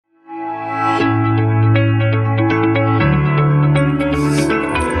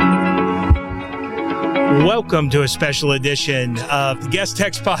welcome to a special edition of the Guest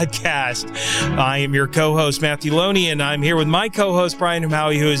Text Podcast. I am your co-host, Matthew Loney, and I'm here with my co-host, Brian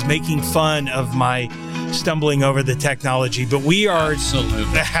Howie, who is making fun of my stumbling over the technology. But we are...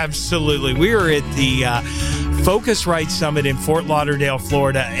 Absolutely. We are at the Focusrite Summit in Fort Lauderdale,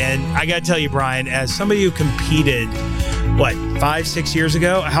 Florida. And I got to tell you, Brian, as somebody who competed, 5-6 years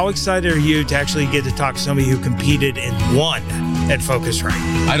ago, how excited are you to actually get to talk to somebody who competed and won at Focusrite?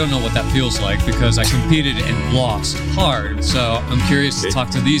 I don't know what that feels like because I competed and lost hard. So I'm curious to talk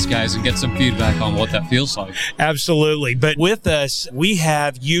to these guys and get some feedback on what that feels like. Absolutely. But with us, we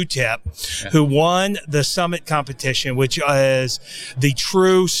have UTIP, who won the summit competition, which is the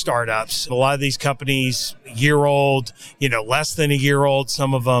true startups. A lot of these companies, year-old, less than a year old,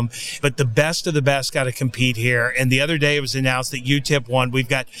 some of them, but the best of the best got to compete here. And the other day it was announced that UTIP won. We've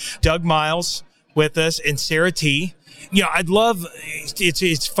got Doug Miles with us and Sarah T. I'd love,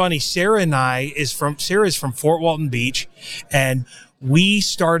 it's funny, Sarah is from Fort Walton Beach, and we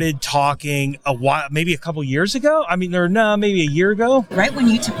started talking maybe a couple years ago. Maybe a year ago. Right when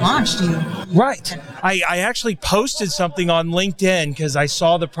UTIP launched, Right. I actually posted something on LinkedIn because I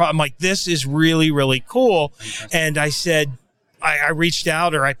saw the problem. I'm like, this is really, really cool. And I said, I reached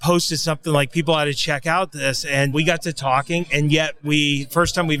out, or I posted something like, people ought to check out this. And we got to talking, and yet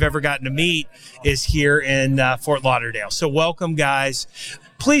first time we've ever gotten to meet is here in Fort Lauderdale. So welcome, guys.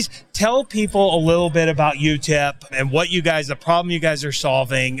 Please tell people a little bit about UTIP and the problem you guys are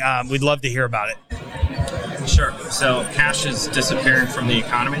solving. We'd love to hear about it. Sure. So cash is disappearing from the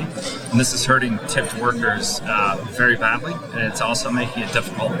economy, and this is hurting tipped workers very badly, and it's also making it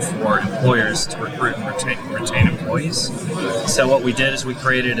difficult for employers to recruit and retain employees. So what we did is we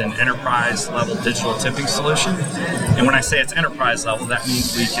created an enterprise-level digital tipping solution, and when I say it's enterprise level, that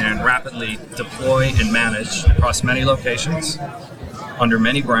means we can rapidly deploy and manage across many locations, under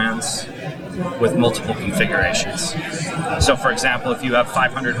many brands, with multiple configurations. So for example, if you have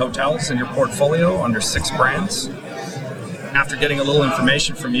 500 hotels in your portfolio under 6 brands, after getting a little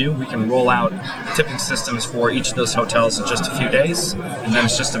information from you, we can roll out tipping systems for each of those hotels in just a few days. And then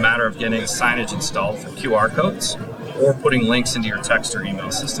it's just a matter of getting signage installed for QR codes or putting links into your text or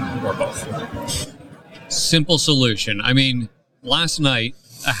email system, or both. Simple solution. Last night,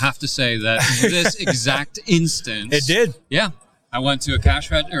 I have to say that this exact instance... It did. Yeah. I went to an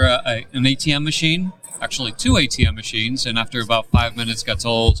ATM machine, actually 2 ATM machines, and after about 5 minutes got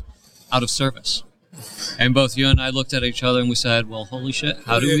told, out of service. And both you and I looked at each other and we said, well, holy shit,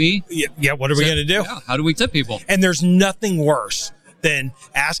 how do we? Yeah, what are we going to do? Yeah, how do we tip people? And there's nothing worse than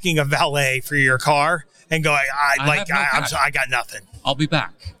asking a valet for your car and going, I got nothing. I'll be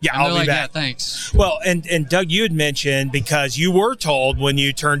back. Yeah, and I'll be back. Yeah, thanks. Well, and Doug, you had mentioned, because you were told when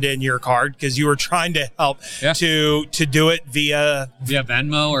you turned in your card, because you were trying to help to do it via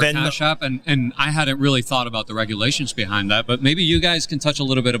Venmo or Cash App, and I hadn't really thought about the regulations behind that, but maybe you guys can touch a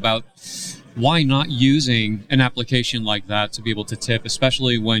little bit about why not using an application like that to be able to tip,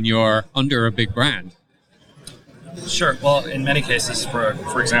 especially when you're under a big brand. Sure. Well, in many cases,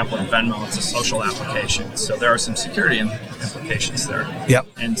 for example, in Venmo, it's a social application, so there are some security implications there. Yep.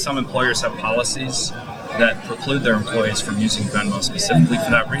 And some employers have policies that preclude their employees from using Venmo specifically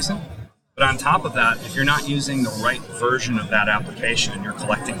for that reason. But on top of that, if you're not using the right version of that application and you're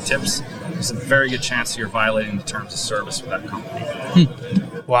collecting tips, there's a very good chance you're violating the terms of service with that company.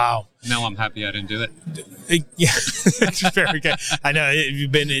 Wow. Now I'm happy I didn't do it. Yeah, it's very good. I know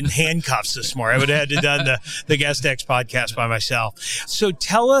you've been in handcuffs this morning. I would have had to done the Guest Text Podcast by myself. So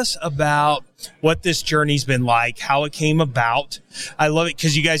tell us about what this journey's been like, how it came about. I love it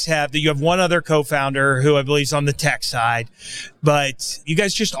because you have one other co-founder who I believe is on the tech side, but you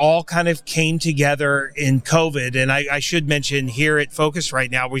guys just all kind of came together in COVID. And I should mention, here at Focus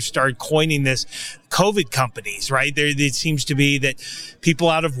right now, we've started coining this COVID companies, right? It seems to be that people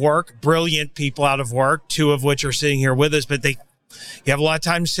out of work, brilliant people out of work, 2 of which are sitting here with us, but you have a lot of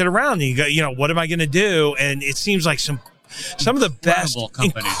time to sit around and you go, what am I going to do? And it seems like some of the best,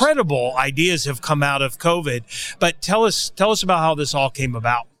 incredible ideas have come out of COVID. But tell us about how this all came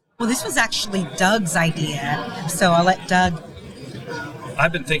about. Well, this was actually Doug's idea, so I'll let Doug.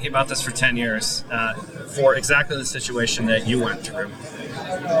 I've been thinking about this for 10 years for exactly the situation that you went through.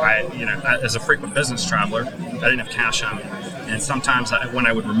 As a frequent business traveler, I didn't have cash on me. And sometimes when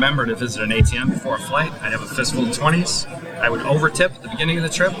I would remember to visit an ATM before a flight, I'd have a fistful of 20s. I would over-tip at the beginning of the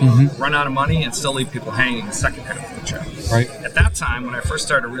trip, run out of money, and still leave people hanging the second half of the trip. Right. At that time, when I first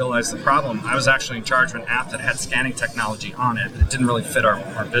started to realize the problem, I was actually in charge of an app that had scanning technology on it. It didn't really fit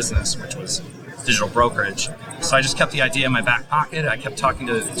our business, which was digital brokerage. So I just kept the idea in my back pocket. I kept talking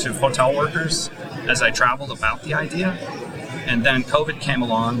to hotel workers as I traveled about the idea. And then COVID came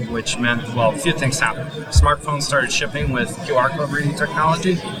along, which meant, well, a few things happened. Smartphones started shipping with QR code reading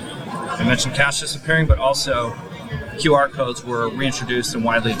technology. I mentioned cash disappearing, but also QR codes were reintroduced and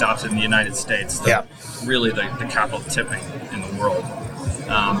widely adopted in the United States. Really the capital of tipping in the world.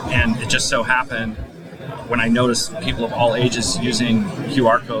 And it just so happened, when I noticed people of all ages using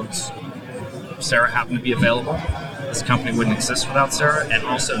QR codes, Sarah happened to be available. This company wouldn't exist without Sarah, and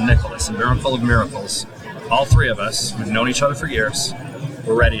also Nicholas, a miracle of miracles. All three of us, who've known each other for years,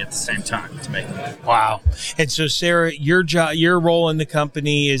 were ready at the same time to make it. Wow. And so, Sarah, your role in the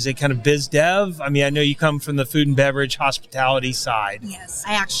company is a kind of biz dev. I mean, I know you come from the food and beverage hospitality side. Yes,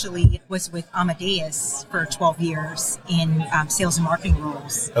 I actually was with Amadeus for 12 years in sales and marketing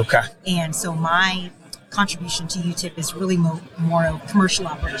roles. Okay. And so my contribution to UTIP is really more of commercial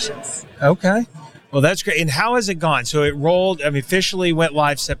operations. Okay. Well, that's great. And how has it gone? So it rolled, officially went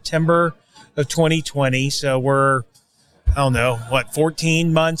live September of 2020. So we're,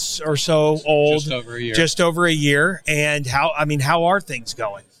 14 months or so old. Just over a year. And how are things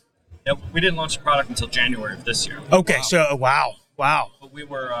going? Yep, we didn't launch the product until January of this year. Okay, wow. So wow. But we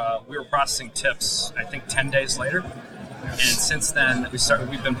were processing tips, I think, 10 days later. And since then,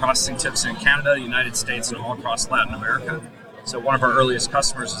 we've been processing tips in Canada, the United States, and all across Latin America. So one of our earliest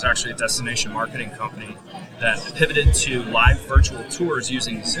customers is actually a destination marketing company that pivoted to live virtual tours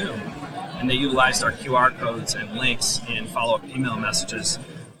using Zoom. And they utilized our QR codes and links in follow-up email messages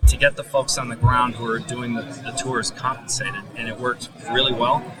to get the folks on the ground who are doing the tours compensated. And it worked really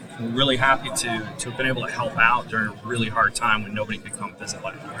well. We're really happy to have been able to help out during a really hard time when nobody could come visit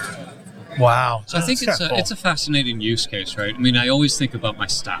Latin America. Wow. So I think it's a fascinating use case, right? I mean, I always think about my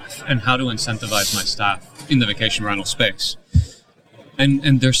staff and how to incentivize my staff in the vacation rental space.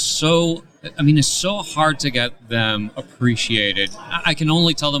 And they're it's so hard to get them appreciated. I can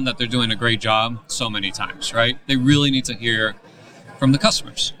only tell them that they're doing a great job so many times, right? They really need to hear from the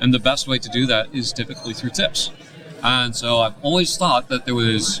customers. And the best way to do that is typically through tips. And so I've always thought that there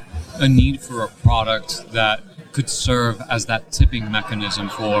was a need for a product that could serve as that tipping mechanism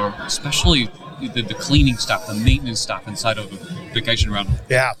for especially the cleaning staff, the maintenance staff inside of a vacation rental.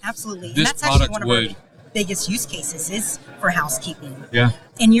 Yeah. Absolutely. This and that's product actually one of our biggest use cases is for housekeeping. Yeah.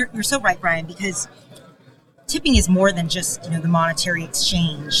 And you're so right, Brian, because tipping is more than just the monetary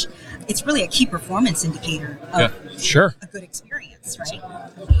exchange. It's really a key performance indicator of a good experience, right?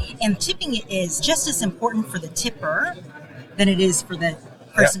 And tipping is just as important for the tipper than it is for the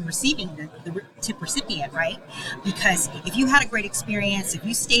person receiving the tip recipient, right? Because if you had a great experience, if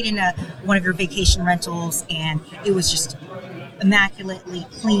you stayed in one of your vacation rentals and it was just immaculately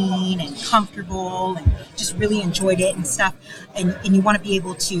clean and comfortable and just really enjoyed it and stuff, and you want to be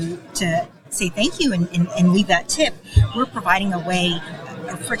able to say thank you and leave that tip, we're providing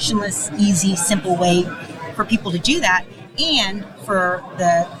a frictionless, easy, simple way for people to do that, and for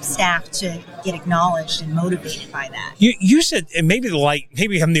the staff to get acknowledged and motivated by that. You said, and maybe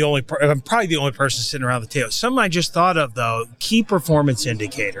I'm probably the only person sitting around the table. Something I just thought of though, key performance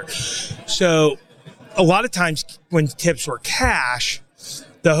indicator. So a lot of times when tips were cash,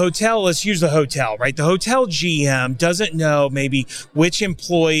 the hotel, let's use the hotel, right? The hotel GM doesn't know maybe which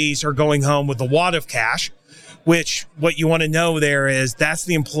employees are going home with a wad of cash, which what you want to know there is that's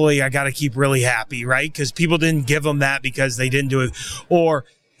the employee I got to keep really happy, right? Because people didn't give them that because they didn't do it.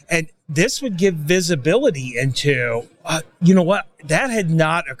 And this would give visibility into, you know what? That had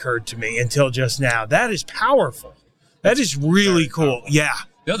not occurred to me until just now. That is powerful. That is really cool. Powerful. Yeah.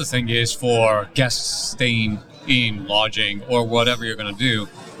 The other thing is for guests staying in lodging or whatever you're going to do,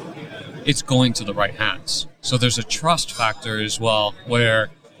 it's going to the right hands. So there's a trust factor as well, where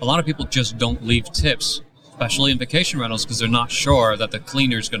a lot of people just don't leave tips, especially in vacation rentals, because they're not sure that the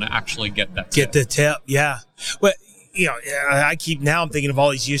cleaner is going to actually get that tip. Get the tip, yeah. Well, I'm thinking of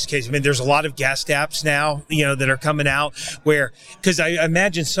all these use cases. I mean, there's a lot of guest apps now, that are coming out because I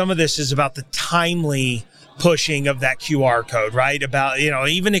imagine some of this is about the timely pushing of that QR code, right? About,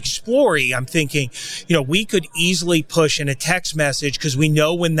 even Explory, I'm thinking, we could easily push in a text message because we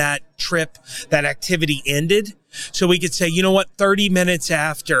know when that trip, that activity ended. So we could say, 30 minutes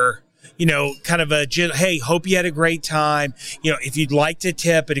after, kind of hey, hope you had a great time. If you'd like to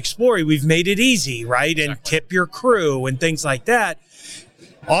tip at Explory, we've made it easy, right? And tip your crew and things like that.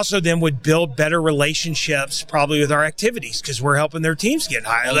 Also then would build better relationships probably with our activities because we're helping their teams get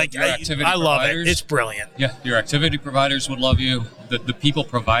higher. I love it. It's brilliant. Yeah, your activity providers would love you. The people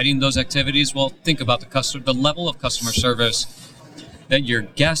providing those activities, well, think about the level of customer service that your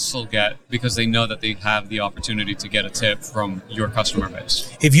guests will get because they know that they have the opportunity to get a tip from your customer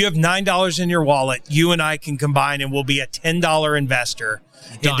base. If you have $9 in your wallet, you and I can combine and we'll be a $10 investor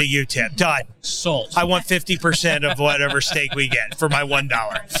into UTIP. Done. Sold. I want 50% of whatever stake we get for my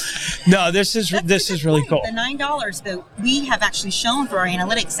 $1. No, this is really cool. The $9, though, we have actually shown through our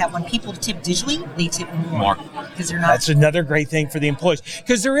analytics that when people tip digitally, they tip more because they're not. That's another great thing for the employees,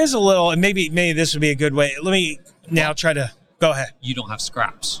 because there is a little, and maybe this would be a good way. Let me now try to go ahead. You don't have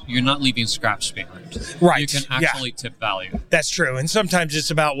scraps. You're not leaving scraps behind. Right. You can actually tip value. That's true, and sometimes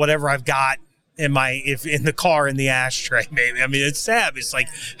it's about whatever I've got in the car in the ashtray. Maybe. I mean, it's sad. It's like,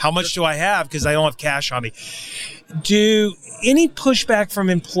 how much do I have? Because I don't have cash on me. Do any pushback from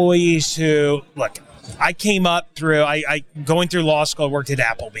employees who look? I came up through I going through law school. I worked at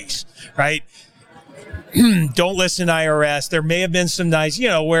Applebee's, right? Don't listen to IRS. There may have been some nice,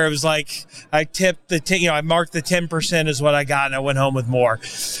 where it was like I tipped I marked the 10% as what I got, and I went home with more.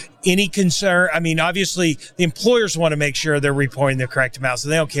 Any concern? I mean, obviously, the employers want to make sure they're reporting the correct amount, so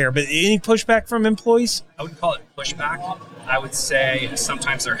they don't care. But any pushback from employees? I wouldn't call it pushback. I would say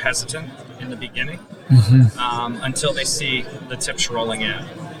sometimes they're hesitant in the beginning until they see the tips rolling in.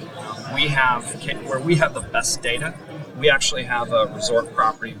 Where we have the best data, we actually have a resort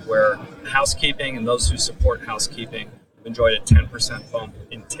property where housekeeping and those who support housekeeping have enjoyed a 10% bump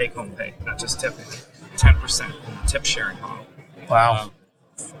in take-home pay, not just tipping, 10% in the tip sharing model. Wow.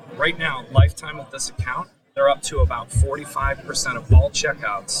 Right now, lifetime of this account, they're up to about 45% of all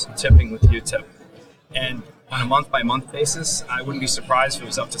checkouts tipping with UTIP. And on a month-by-month basis, I wouldn't be surprised if it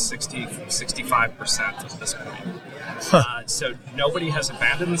was up to 65% at this point. So nobody has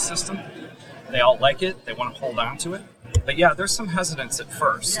abandoned the system. They all like it. They want to hold on to it. But yeah, there's some hesitance at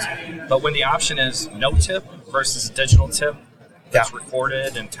first. But when the option is no tip versus digital tip that's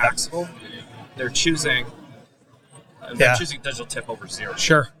recorded and taxable, they're choosing digital tip over zero.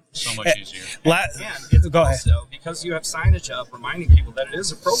 Sure. So much easier. And it's also, because you have signage up reminding people that it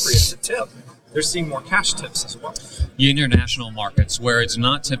is appropriate to tip, they're seeing more cash tips as well. The international markets, where it's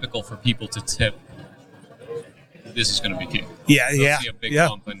not typical for people to tip, this is going to be key. Yeah. See a big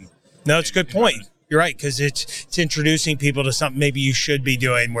bump No, it's a good point. You're right, because it's introducing people to something maybe you should be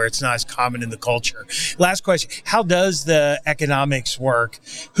doing where it's not as common in the culture. Last question. How does the economics work?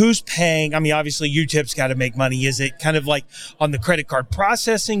 Who's paying? I mean, obviously, UTIP's got to make money. Is it kind of like on the credit card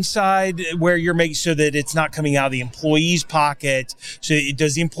processing side where you're making so that it's not coming out of the employee's pocket? So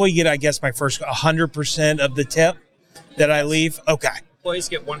does the employee get, I guess, my first 100% of the tip that I leave? Okay. Employees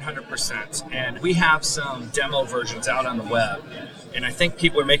get 100%, and we have some demo versions out on the web. And I think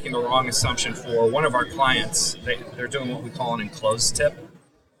people are making the wrong assumption for one of our clients. They're doing what we call an enclosed tip.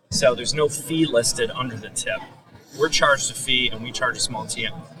 So there's no fee listed under the tip. We're charged a fee, and we charge a small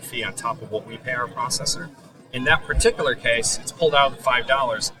fee on top of what we pay our processor. In that particular case, it's pulled out of the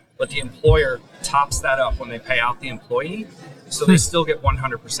 $5, but the employer tops that up when they pay out the employee. So they still get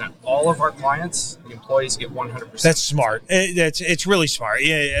 100%. All of our clients, the employees get 100%. That's smart. It's really smart.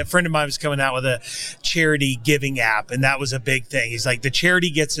 Yeah, a friend of mine was coming out with a charity giving app, and that was a big thing. He's like, the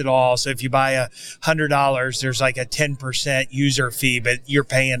charity gets it all. So if you buy $100, there's like a 10% user fee, but you're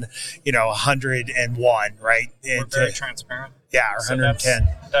paying, 101, right? We're very transparent. Yeah, or 110.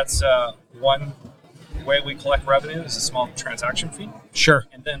 That's one way we collect revenue is a small transaction fee. Sure.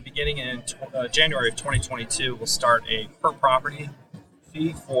 And then beginning in January of 2022, we'll start a per property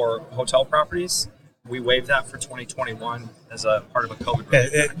fee for hotel properties. We waived that for 2021 as a part of a COVID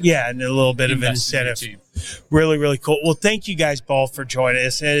relief. And a little bit of an incentive. Really, really cool. Well, thank you guys both for joining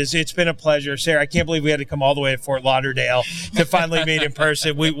us. It's been a pleasure. Sarah, I can't believe we had to come all the way to Fort Lauderdale to finally meet in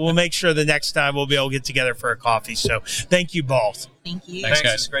person. We'll make sure the next time we'll be able to get together for a coffee. So thank you both. Thank you. Thanks,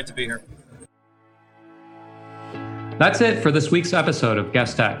 guys. It's great to be here. That's it for this week's episode of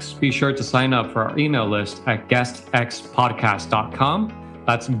GuestX. Be sure to sign up for our email list at guestxpodcast.com.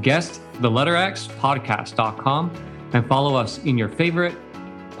 That's podcast.com, and follow us in your favorite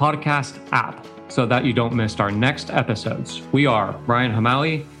podcast app so that you don't miss our next episodes. We are Brian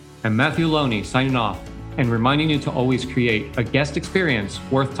Hamaui and Matthew Loney signing off and reminding you to always create a guest experience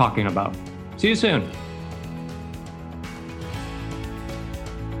worth talking about. See you soon.